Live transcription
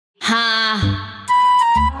Why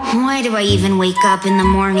do I even wake up in the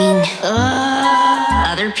morning?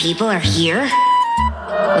 Other people are here?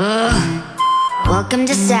 Welcome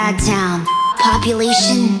to Sad Town.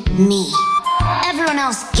 Population, me. Everyone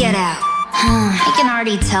else, get out. I can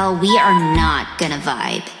already tell we are not gonna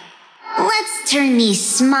vibe. Let's turn these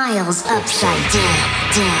smiles upside down,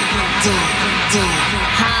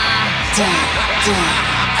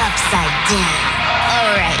 upside down.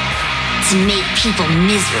 Alright, to make people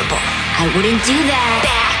miserable. I wouldn't do that.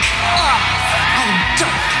 Back off! I'm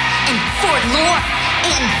dark and forlorn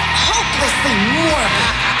and hopelessly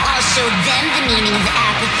morbid. I'll show them the meaning of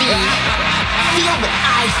apathy. Feel what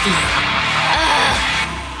I feel.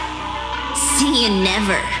 See you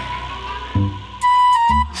never.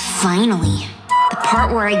 Finally, the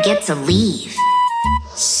part where I get to leave.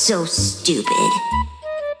 So stupid.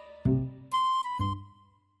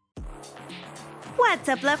 What's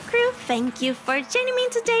up, love crew? Thank you for joining me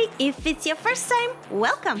today. If it's your first time,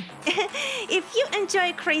 welcome. If you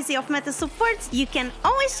enjoy Crazy of Meta supports, you can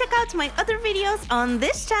always check out my other videos on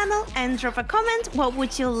this channel and drop a comment. What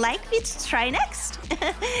would you like me to try next?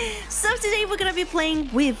 So today we're gonna be playing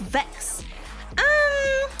with Vex.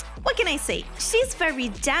 What can I say? She's very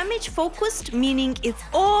damage focused, meaning it's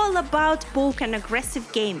all about poke and aggressive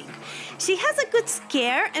gaming. She has a good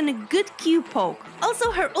scare and a good Q poke.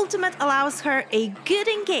 Also, her ultimate allows her a good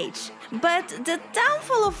engage. But the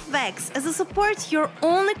downfall of Vex, as a support, your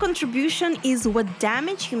only contribution is what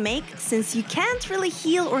damage you make, since you can't really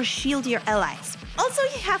heal or shield your allies. Also,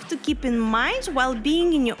 you have to keep in mind, while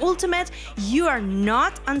being in your ultimate, you are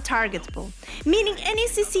not untargetable, meaning any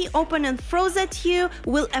CC opponent throws at you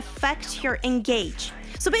will affect your engage.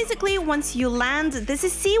 So basically, once you land, the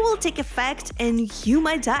CC will take effect and you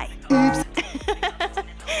might die. Oops.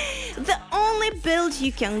 The only build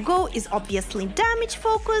you can go is obviously damage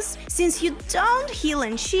focus, since you don't heal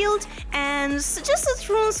and shield, and suggested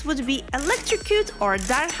runes would be Electrocute or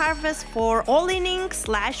Dark Harvest for all-inning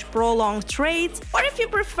 / prolonged trades, or if you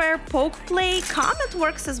prefer poke play, Comet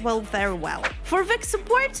works as well very well. For Vex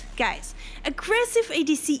support, guys, aggressive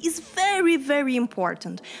ADC is very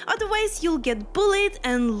important, otherwise you'll get bullied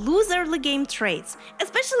and lose early game trades,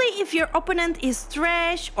 especially if your opponent is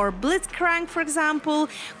trash or blitzcrank, for example.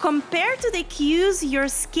 Compared to the Qs, your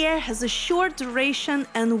scare has a short duration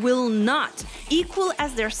and will not equal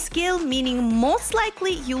as their skill, meaning most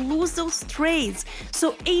likely you lose those trades,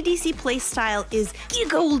 so ADC playstyle is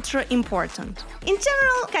giga ultra important. In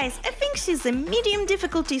general, guys, I think she's a medium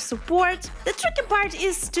difficulty support. The tricky part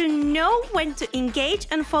is to know when to engage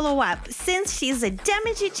and follow up, since she's a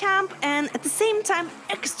damagey champ and at the same time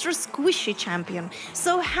extra squishy champion.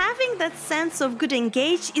 So having that sense of good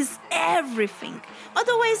engage is everything.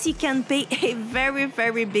 Otherwise you can pay a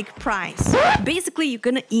very big price. Basically you're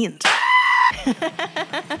gonna end.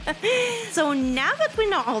 So now that we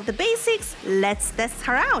know all the basics, let's test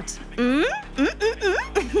her out.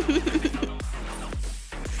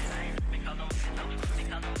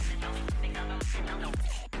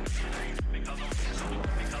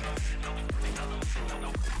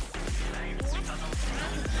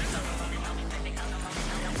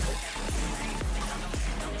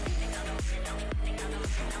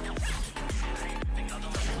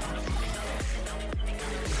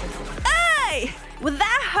 Well,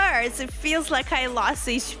 that hurts. It feels like I lost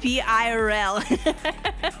HP IRL.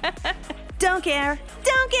 Don't care.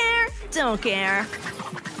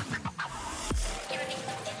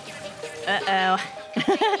 Uh-oh.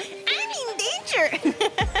 I'm in danger.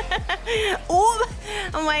 Oh,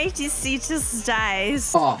 my HTC just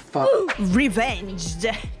dies. Oh, fuck. Ooh, revenged.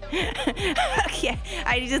 Okay,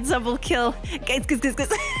 I need a double kill. Guys.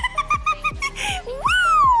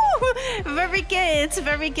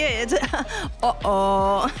 Very good.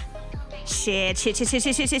 Uh-oh. Shit.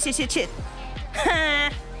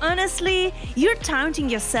 Honestly, you're taunting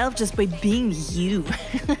yourself just by being you.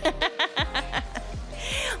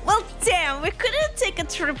 Well, damn, we couldn't take a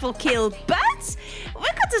triple kill, but we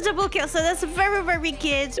got a double kill, so that's very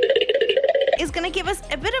good. It's gonna give us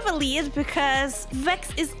a bit of a lead because Vex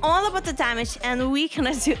is all about the damage and we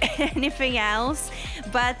cannot do anything else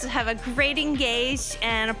but have a great engage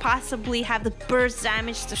and possibly have the burst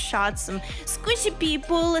damage to shot some squishy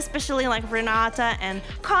people, especially like Renata and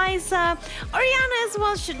Kai'Sa. Orianna as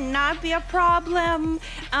well should not be a problem.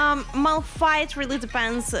 Malphite really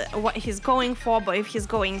depends what he's going for, but if he's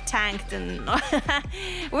going tank, then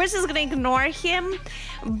we're just gonna ignore him.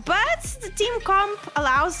 But the team comp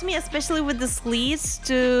allows me, especially with the leads,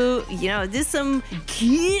 to, you know, do some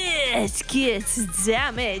good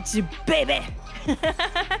damage, baby.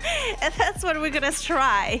 And that's what we're gonna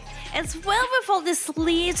try. As well, with all this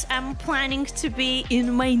lead, I'm planning to be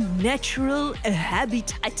in my natural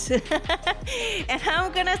habitat. And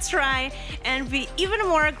I'm gonna try and be even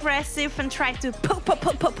more aggressive and try to poke.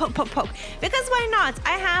 Because why not?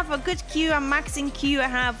 I have a good Q, I'm maxing Q, I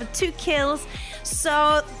have 2 kills.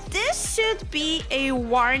 So this should be a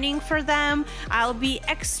warning for them. I'll be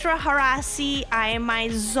extra harassy, I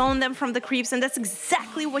might zone them from the creeps, and that's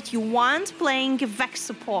exactly what you want playing VEX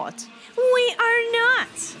support. We are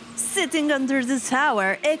not sitting under the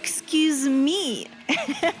tower, excuse me.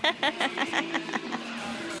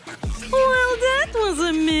 Well, that was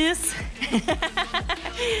a miss.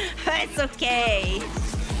 It's okay.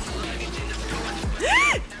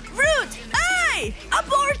 Root! Aye!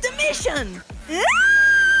 Abort the mission!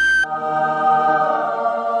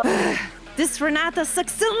 This Renata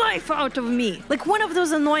sucks the life out of me, like one of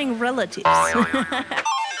those annoying relatives.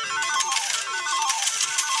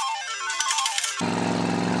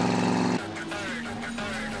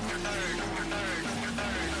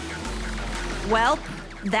 Well,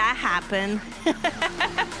 that happened.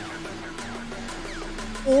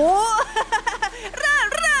 Oh!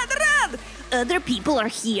 Run! Other people are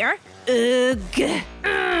here? Ugh.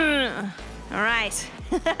 Alright.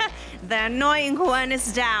 The annoying one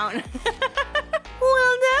is down.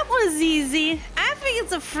 Well, that was easy. I think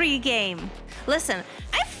it's a free game. Listen,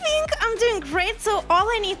 I think I'm doing great, so all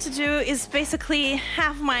I need to do is basically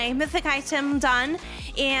have my mythic item done,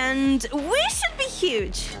 and we should be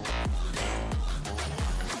huge.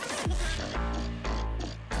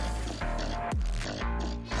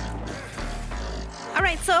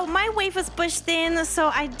 Alright, so my wave is pushed in, so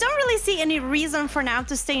I don't really see any reason for now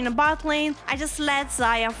to stay in a bot lane. I just let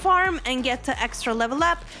Xayah farm and get the extra level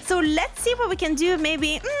up. So let's see what we can do,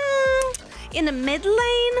 maybe in the mid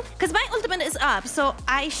lane, because my ultimate is up, so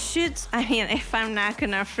I should, I mean, if I'm not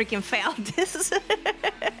gonna freaking fail this.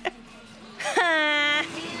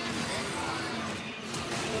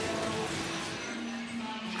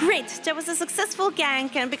 Great, that was a successful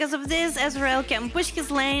gank, and because of this, Ezreal can push his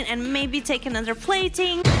lane and maybe take another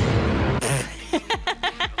plating.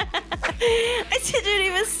 I didn't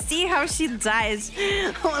even see how she died.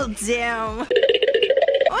 Well, damn.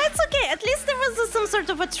 Oh, it's okay. At least there was some sort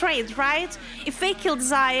of a trade, right? If they killed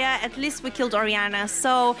Xayah, at least we killed Orianna,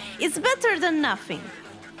 so it's better than nothing.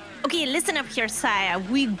 Okay, listen up here, Xayah.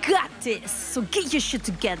 We got this, so get your shit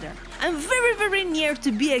together. I'm very, very near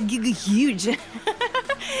to be a giga huge.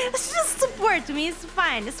 Just support me, it's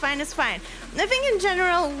fine, it's fine, it's fine. I think in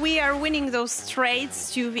general we are winning those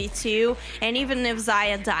trades 2v2, and even if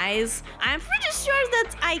Xayah dies, I'm pretty sure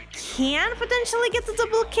that I can potentially get a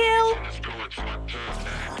double kill.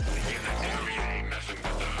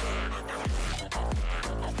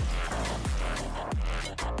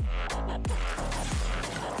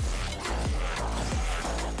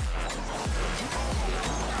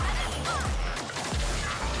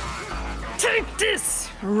 Take this,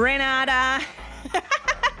 Renata!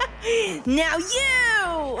 Now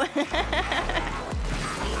you!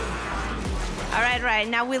 Alright,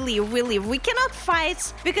 now we leave. We cannot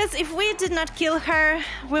fight, because if we did not kill her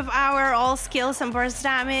with our all skills and burst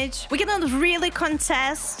damage, we cannot really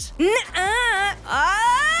contest.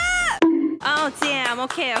 Oh, damn,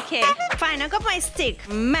 okay. Fine, I got my stick.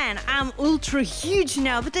 Man, I'm ultra huge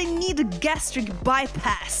now, but I need a gastric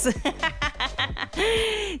bypass.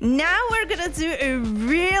 Now we're gonna do a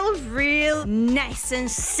real nice and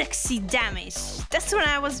sexy damage. That's what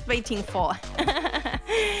I was waiting for.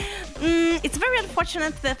 It's very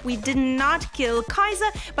unfortunate that we did not kill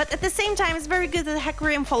Kai'Sa, but at the same time, it's very good that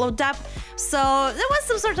Hecarim followed up. So there was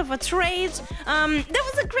some sort of a trade. That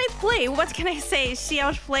was a great play. What can I say? She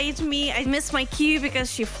outplayed me. I missed my Q because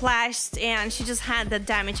she flashed and she just had the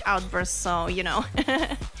damage outburst. So, you know,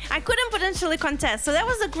 I couldn't potentially contest. So that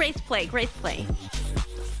was a great play.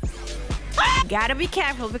 Gotta be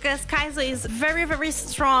careful because Kai'Sa is very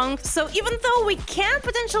strong. So even though we can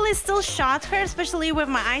potentially still shot her, especially with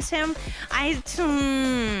my item, I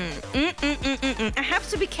have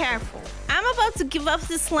to be careful. I'm about to give up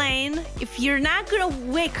this lane. If you're not gonna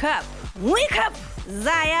wake up,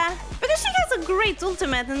 Xayah, because she has a great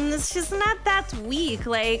ultimate and she's not that weak.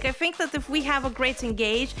 Like, I think that if we have a great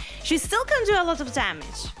engage, she still can do a lot of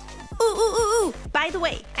damage. Ooh. By the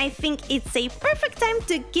way, I think it's a perfect time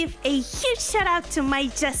to give a huge shout out to my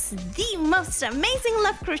just the most amazing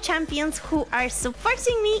Love Crew champions who are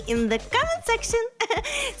supporting me in the comment section.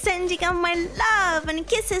 Sending all my love and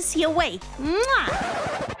kisses your way.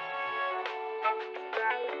 Mwah!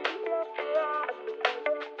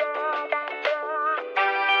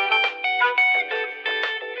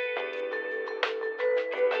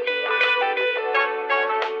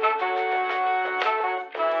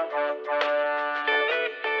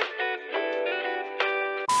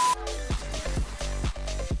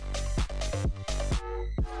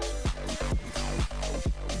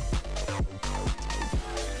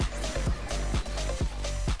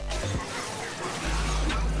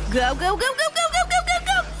 Go, go, go, go, go, go, go, go,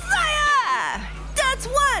 go! Zaya! That's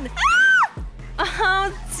one! Ah!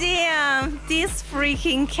 Oh, damn. These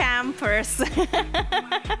freaking campers.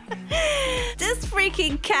 These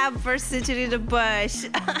freaking campers sitting in the bush.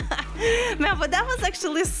 Man, but that was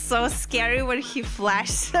actually so scary when he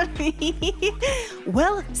flashed at me.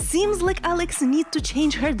 Well, seems like Alex needs to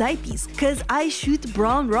change her diapers, cause I shoot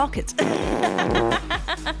brown rocket.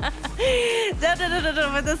 No,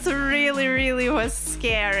 but this really was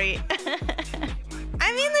scary.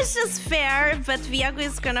 I mean, it's just fair, but Viego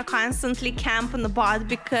is gonna constantly camp on the bot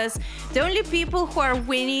because the only people who are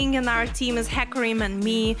winning in our team is Hecarim and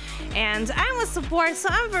me, and I'm a support, so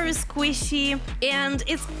I'm very squishy, and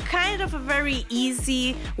it's kind of a very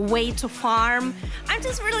easy way to farm. I'm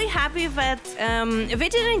just really happy that we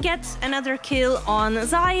didn't get another kill on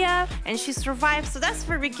Zaya, and she survived, so that's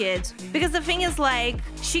very good. Because the thing is, like,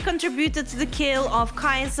 she contributed to the kill of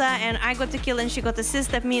Kai'Sa, and I got the kill and she got assist.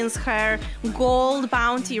 That means her gold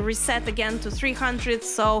bounty reset again to 300,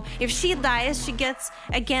 so if she dies she gets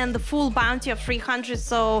again the full bounty of 300,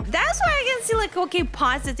 so that's why I can see like, okay,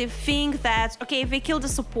 positive thing that, okay, if we kill the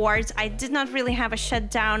support, I did not really have a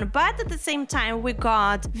shutdown, but at the same time we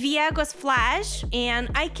got Viego's flash and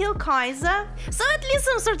I kill Kai'Sa, so at least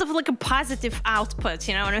some sort of like a positive output,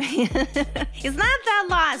 you know what I mean? It's not that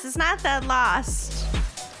lost, it's not that lost.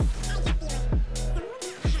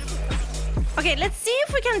 Okay, let's see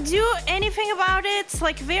if we can do anything about it.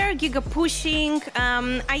 Like, they're giga pushing.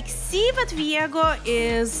 I see that Viego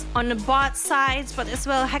is on the bot side, but as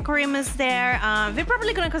well Hecarim is there. We're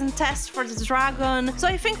probably gonna contest for the dragon. So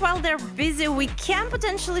I think while they're busy, we can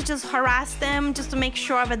potentially just harass them just to make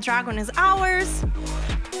sure that dragon is ours.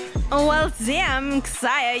 Oh, well, damn,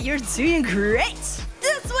 Xayah, you're doing great.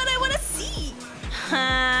 That's what I wanna see.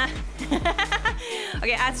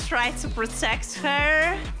 Okay, I try to protect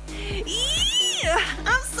her.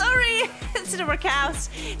 I'm sorry. It didn't work out.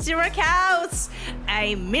 It didn't work out.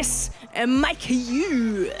 I miss my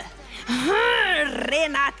cue.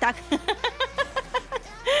 Renata.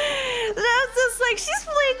 That's just like, she's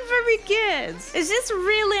playing very good. It's just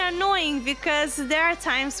really annoying because there are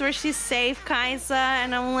times where she saved Kai'Sa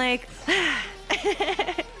and I'm like,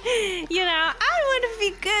 you know, I want to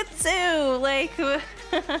be good too. Like,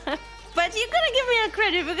 but you're gonna give me a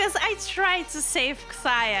credit because I tried to save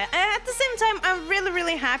Xayah. At the same time, I'm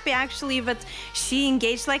really happy actually that she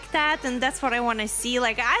engaged like that, and that's what I want to see.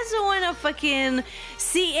 Like, I don't want to fucking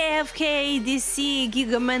see AFK, DC,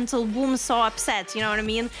 Giga Mental Boom so upset, you know what I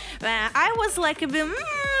mean? I was like a bit,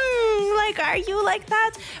 like, are you like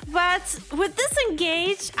that? But with this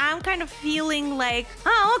engage, I'm kind of feeling like,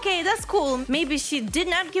 oh, okay, that's cool. Maybe she did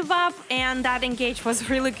not give up, and that engage was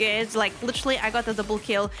really good. Like, literally, I got a double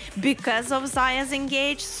kill because of Zaya's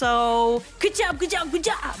engage, so good job, good job, good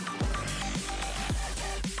job!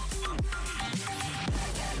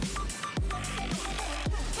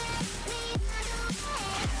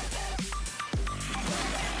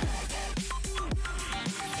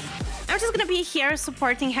 I'm just gonna be here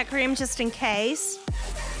supporting Hecarim just in case.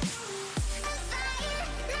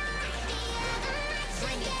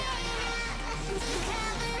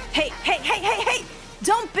 Hey!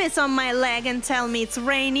 Don't piss on my leg and tell me it's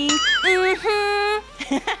raining.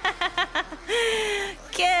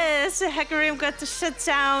 Guess Hecarim got the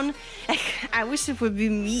shutdown. I wish it would be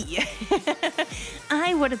me.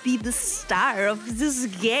 I want to be the star of this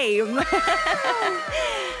game. But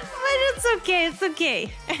it's okay, it's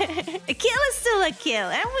okay. A kill is still a kill,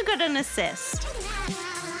 and we got an assist.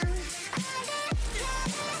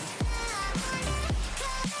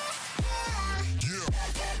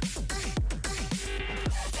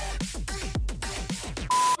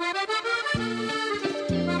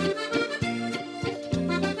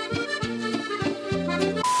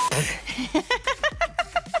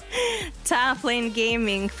 Top lane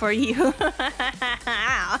gaming for you.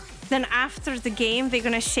 Then after the game, they're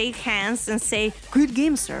gonna shake hands and say, "Good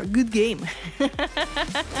game, sir, good game."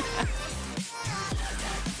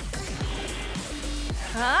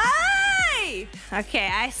 Hi! Okay,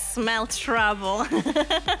 I smell trouble.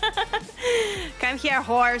 Come here,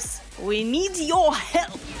 horse. We need your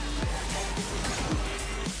help.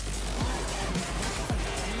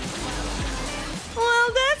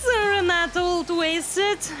 Well, that's a Renata ult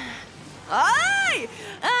wasted. Ay!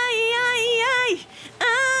 Ay, ay, ay!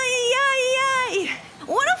 Ay, ay, ay!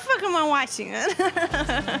 What the fuck am I watching?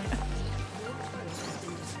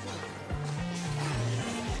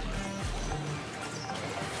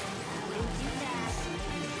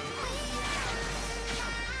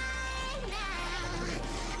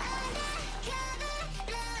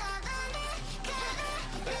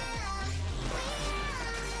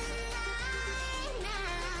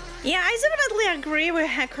 Yeah, I definitely agree with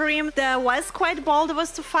Hecarim. That was quite bold of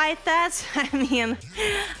us to fight that. I mean,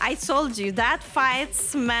 I told you, that fight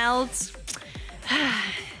smelled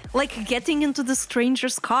like getting into the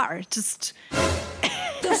stranger's car. Just...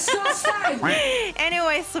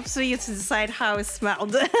 Anyway, it's up to you to decide how it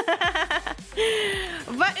smelled. But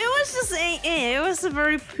it was just, it was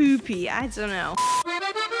very poopy. I don't know.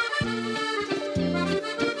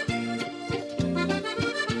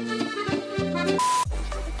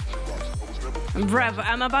 Bruv,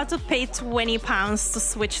 I'm about to pay 20 pounds to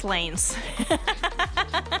switch lanes.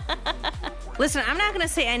 Listen, I'm not gonna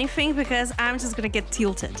say anything because I'm just gonna get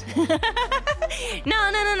tilted. No.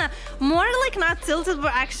 More like not tilted,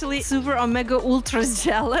 but actually super omega ultra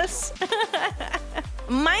jealous.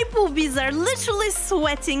 My boobies are literally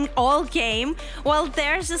sweating all game while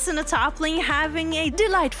they're just in the top lane having a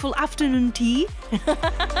delightful afternoon tea.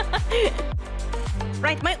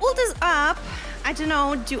 Right, my ult is up. I don't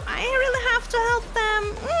know, do I really have to help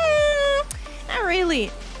them? Not really.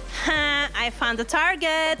 I found the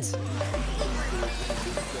target.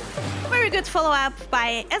 Very good follow-up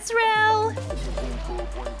by Ezreal.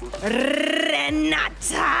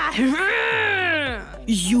 Renata!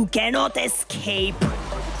 You cannot escape.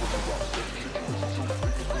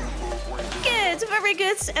 Good, very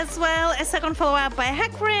good as well. A second follow-up by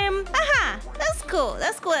Hecarim. Aha! That's cool.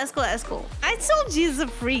 I told you it's a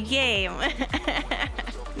free game.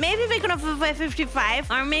 Maybe we can offer by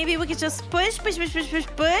 55, or maybe we could just push. I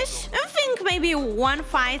think maybe one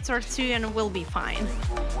fight or two and we'll be fine.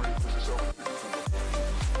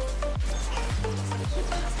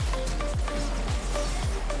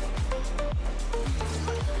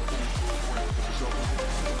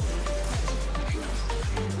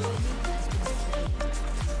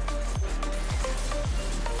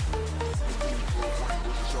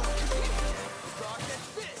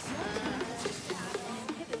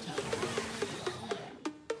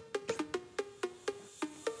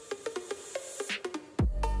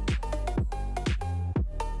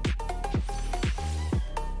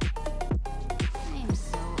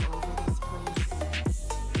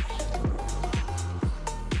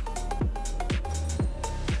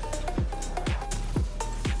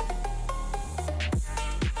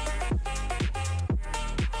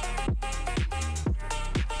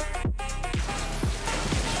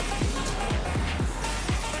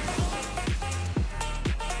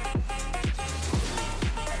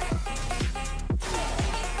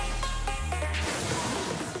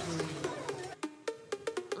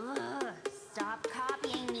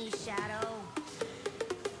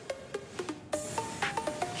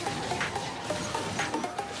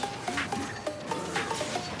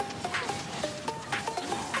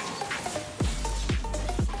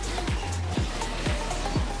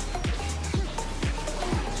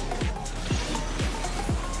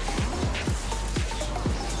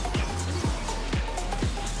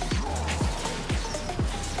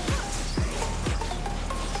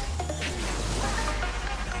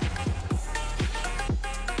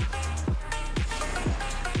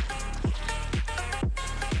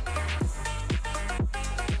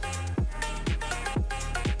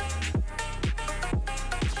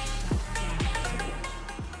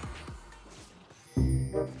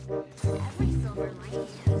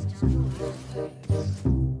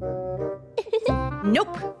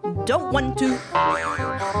 Nope, don't want to.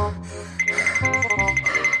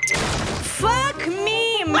 Fuck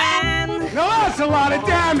me, man! Now that's a lot of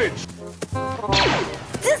damage!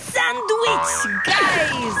 The sandwich,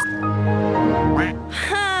 guys!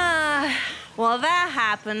 Well, that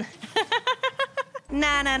happened.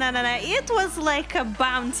 Nah. It was like a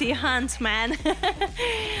bounty hunt, man.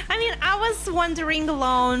 I mean, I was wandering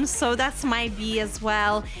alone, so that's my B as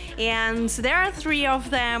well. And there are 3 of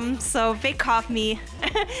them, so they caught me.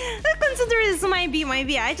 I consider this my B.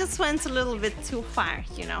 I just went a little bit too far,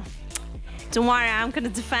 you know. Don't worry, I'm gonna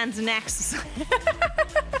defend the Nexus.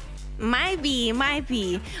 Might be.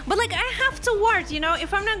 But like, I have to ward, you know?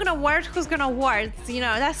 If I'm not gonna ward, who's gonna ward? You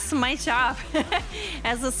know, that's my job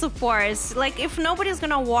as a support. Like, if nobody's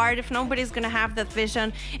gonna ward, if nobody's gonna have that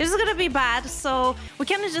vision, it's gonna be bad. So we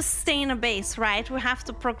cannot just stay in a base, right? We have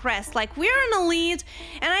to progress. Like, we're in a lead,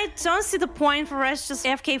 and I don't see the point for us just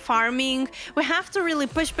AFK farming. We have to really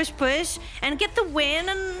push, and get the win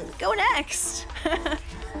and go next.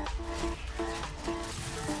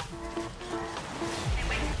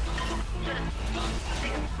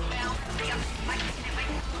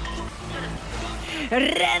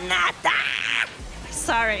 Renata!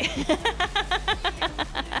 Sorry.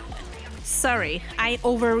 Sorry, I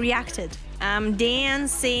overreacted. I'm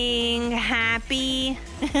dancing, happy.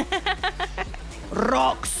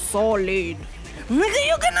 Rock solid. Nigga,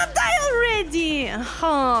 you're gonna die already!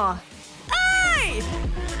 Oh. Ay!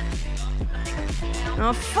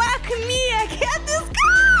 Oh, fuck me! I can't this guy!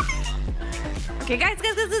 Okay, guys.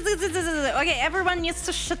 Okay, everyone needs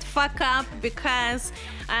to shut the fuck up because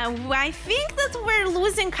I think that we're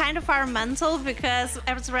losing kind of our mental because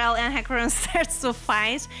Egirl and Hecarim starts to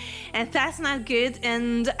fight, and that's not good.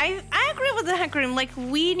 And I agree with the Hecarim. Like,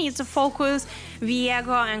 we need to focus.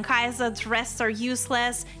 Viego and Kaiser, the rest are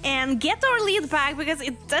useless, and get our lead back because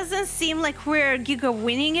it doesn't seem like we're Giga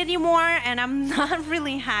winning anymore, and I'm not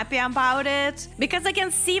really happy about it because I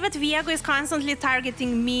can see that Viego is constantly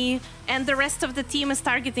targeting me and the rest of the team is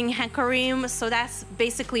targeting Hecarim, so that's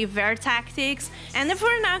basically their tactics. And if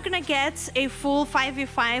we're not gonna get a full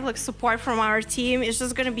 5v5 like support from our team, it's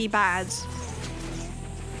just gonna be bad.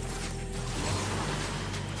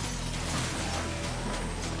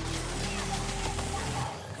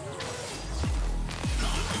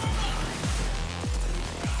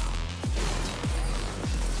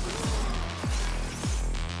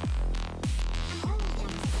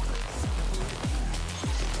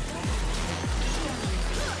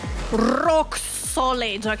 Rock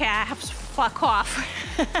solid. Okay, I have to fuck off.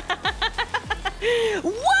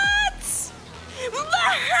 What?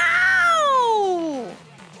 How?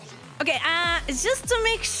 Okay, just to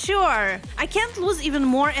make sure, I can't lose even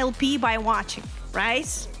more LP by watching, right?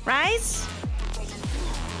 Right?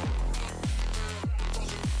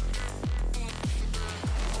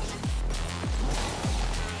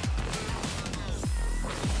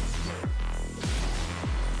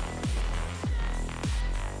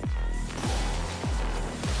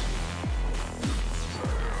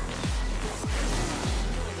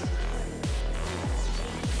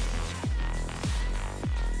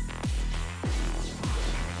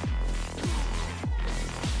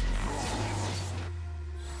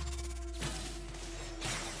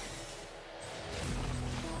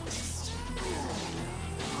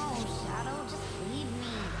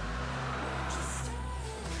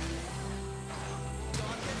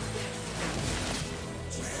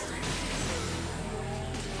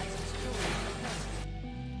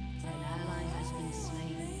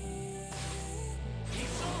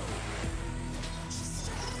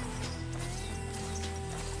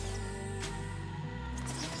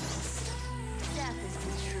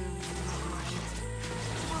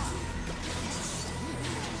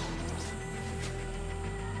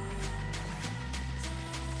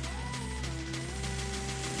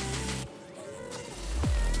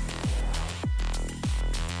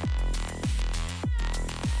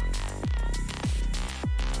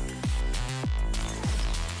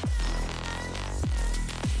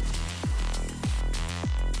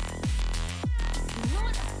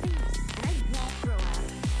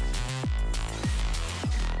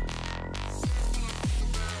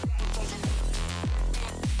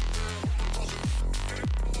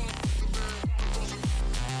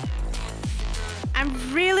 I'm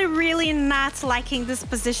really not liking this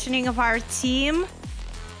positioning of our team.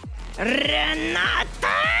 Renata!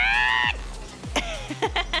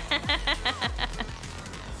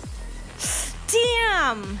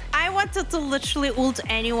 Damn! I wanted to literally ult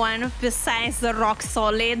anyone besides the rock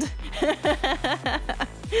solid.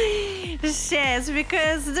 Shit,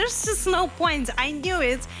 because there's just no point. I knew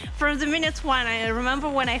it from the minute one. I remember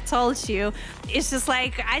when I told you. It's just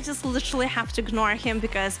like, I just literally have to ignore him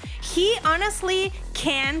because he honestly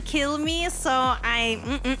can kill me, so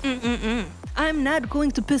I'm not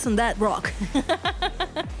going to piss on that rock.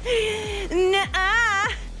 Nuh-uh.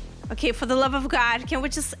 Okay, for the love of God, can we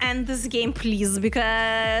just end this game, please?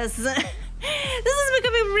 Because this is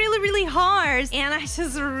becoming really hard. And I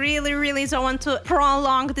just really don't want to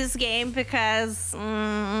prolong this game because...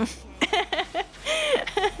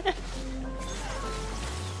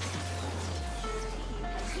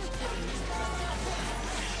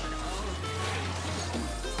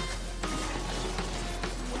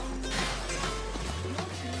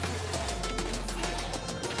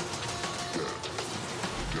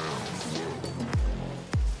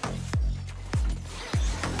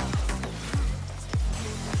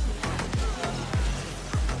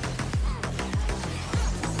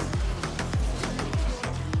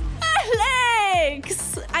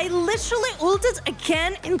 I literally ulted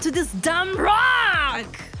again into this dumb rock!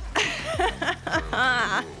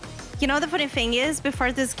 You know, the funny thing is,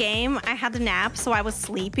 before this game, I had a nap, so I was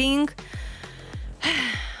sleeping.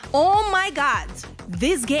 Oh my god,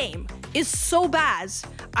 this game is so bad.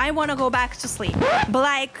 I want to go back to sleep, but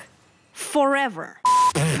like, forever.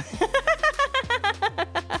 Like,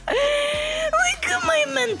 my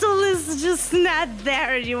mental is just not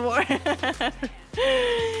there anymore.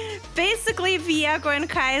 Basically, Viego and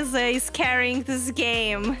Kaiser is carrying this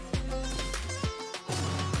game.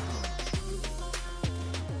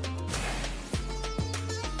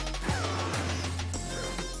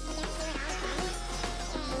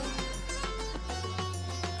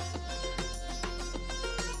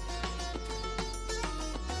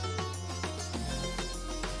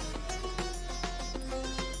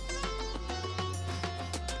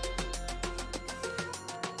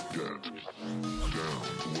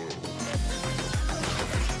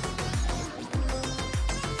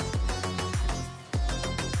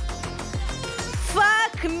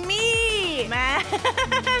 Fuck me, man.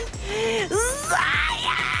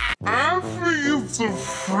 After it's a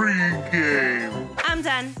free game. I'm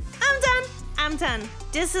done. I'm done.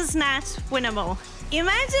 This is not winnable.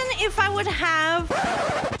 Imagine if I would have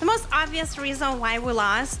the most obvious reason why we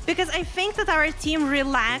lost, because I think that our team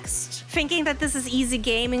relaxed, thinking that this is easy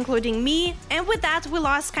game, including me, and with that we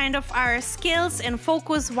lost kind of our skills and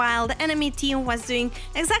focus, while the enemy team was doing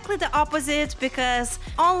exactly the opposite, because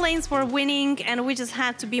all lanes were winning and we just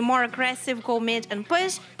had to be more aggressive, go mid and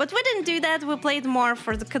push. But we didn't do that. We played more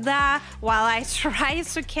for the Kada while I tried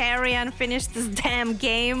to carry and finish this damn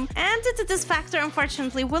game, and due to this factor,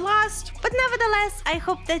 unfortunately, we lost. But nevertheless, I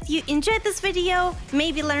hope that you enjoyed this video,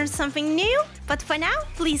 maybe learned something new. But for now,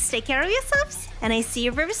 please take care of yourselves, and I see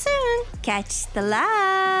you very soon. Catch the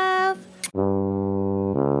love!